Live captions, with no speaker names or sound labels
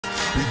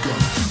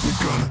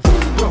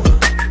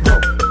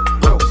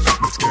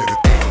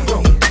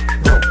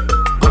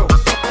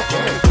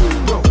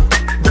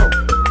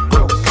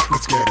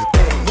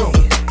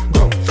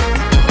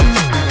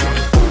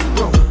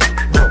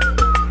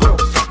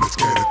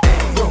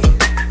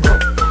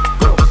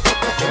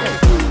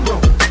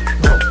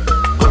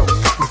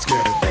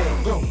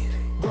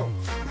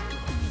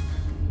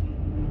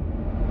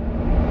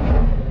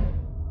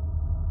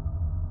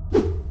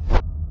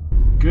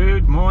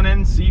Good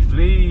morning, sea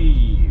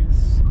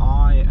fleas.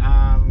 I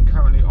am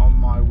currently on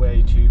my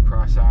way to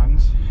Praa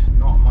Sands.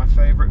 Not my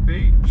favourite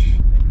beach.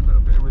 I think a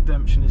little bit of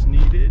redemption is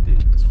needed.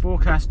 It's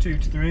forecast 2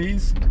 to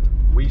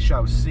 3s. We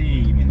shall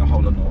see. I mean, the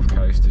whole of North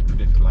Coast is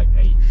predicted like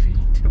 8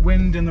 feet.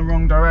 Wind in the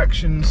wrong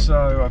direction,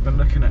 so I've been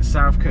looking at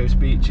South Coast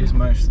beaches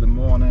most of the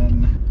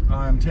morning.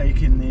 I am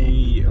taking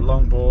the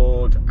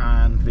longboard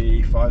and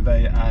the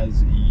 5A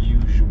as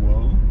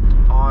usual.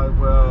 I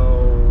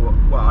will,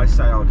 well, I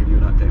say I'll give you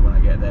an update when I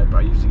get there, but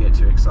I usually get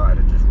too excited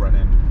and just run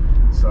in.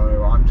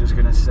 So I'm just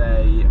going to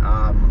say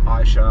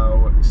I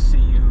shall see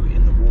you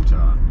in the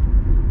water.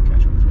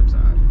 Catch you on the flip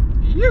side.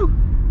 You!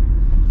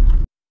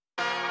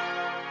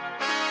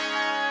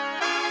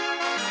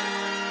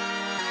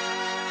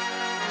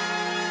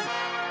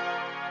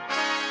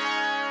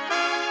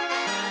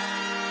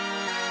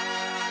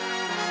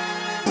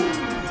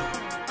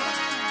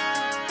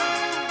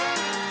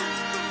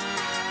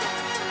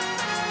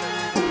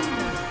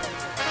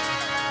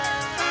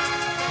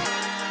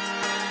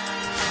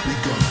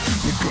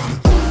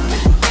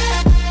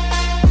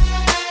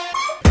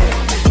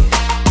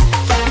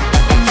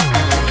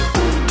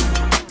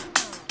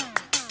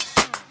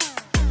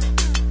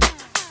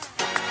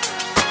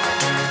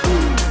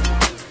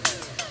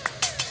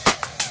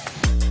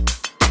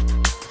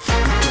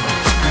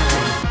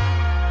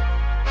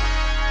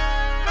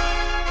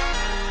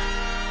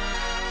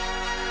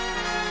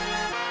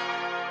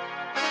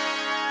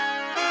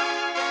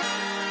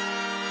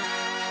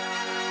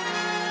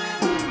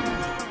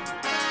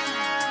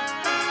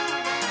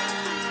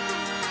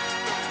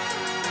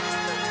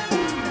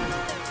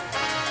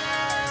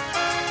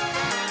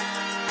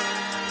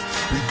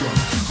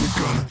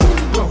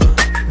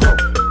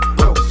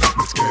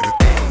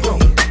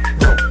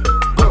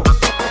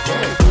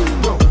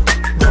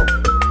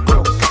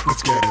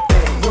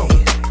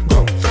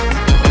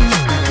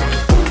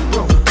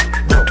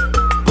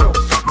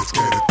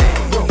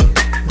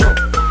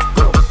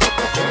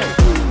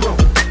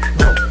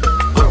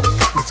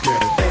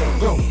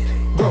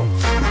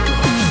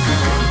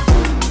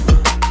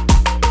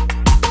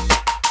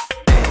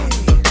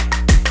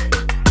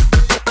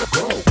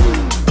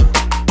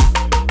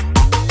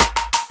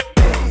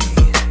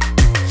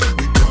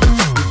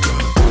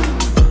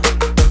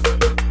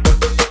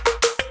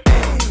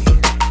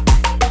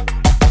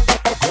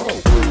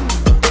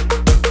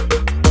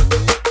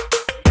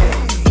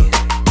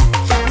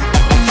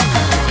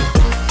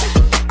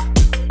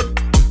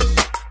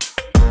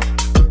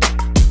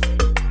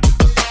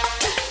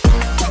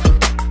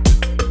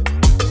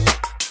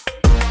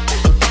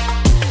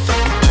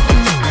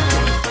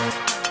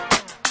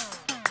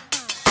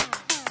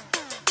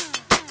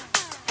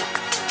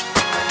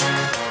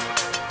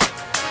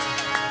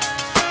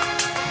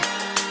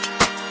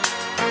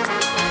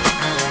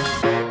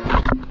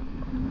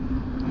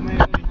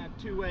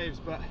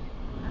 But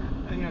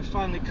I think I've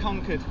finally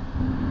conquered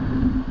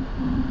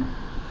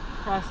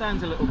Praa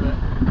Sands a little bit.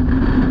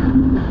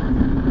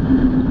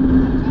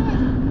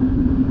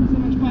 So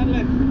much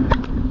paddling.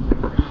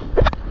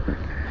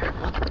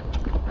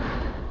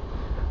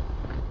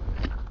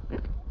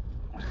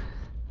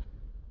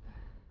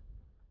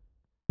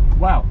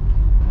 Wow,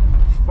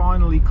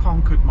 finally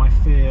conquered my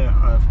fear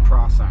of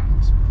Praa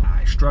Sands.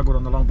 I struggled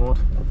on the longboard.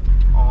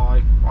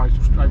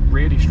 I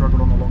really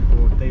struggled on the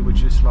longboard. They were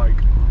just like,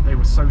 they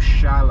were so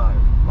shallow,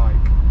 like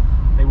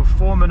they were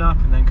forming up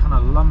and then kind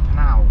of lumping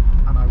out,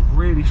 and I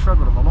really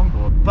struggled on the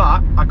longboard,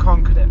 but I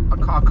conquered it.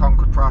 I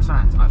conquered Praa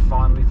Sands. I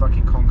finally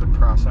fucking conquered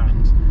Praa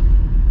Sands.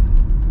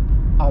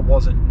 I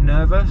wasn't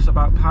nervous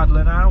about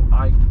paddling out.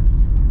 I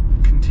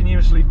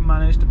continuously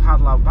managed to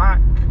paddle out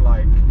back.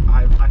 Like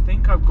I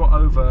think I've got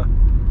over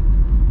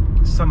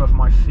some of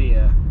my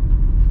fear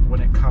when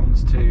it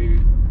comes to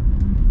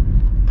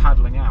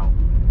paddling out.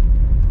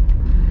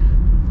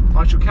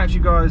 I shall catch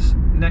you guys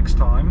next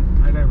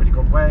time. I've already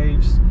got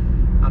waves,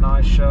 and I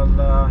shall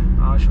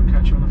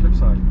catch you on the flip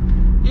side.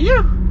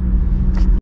 You.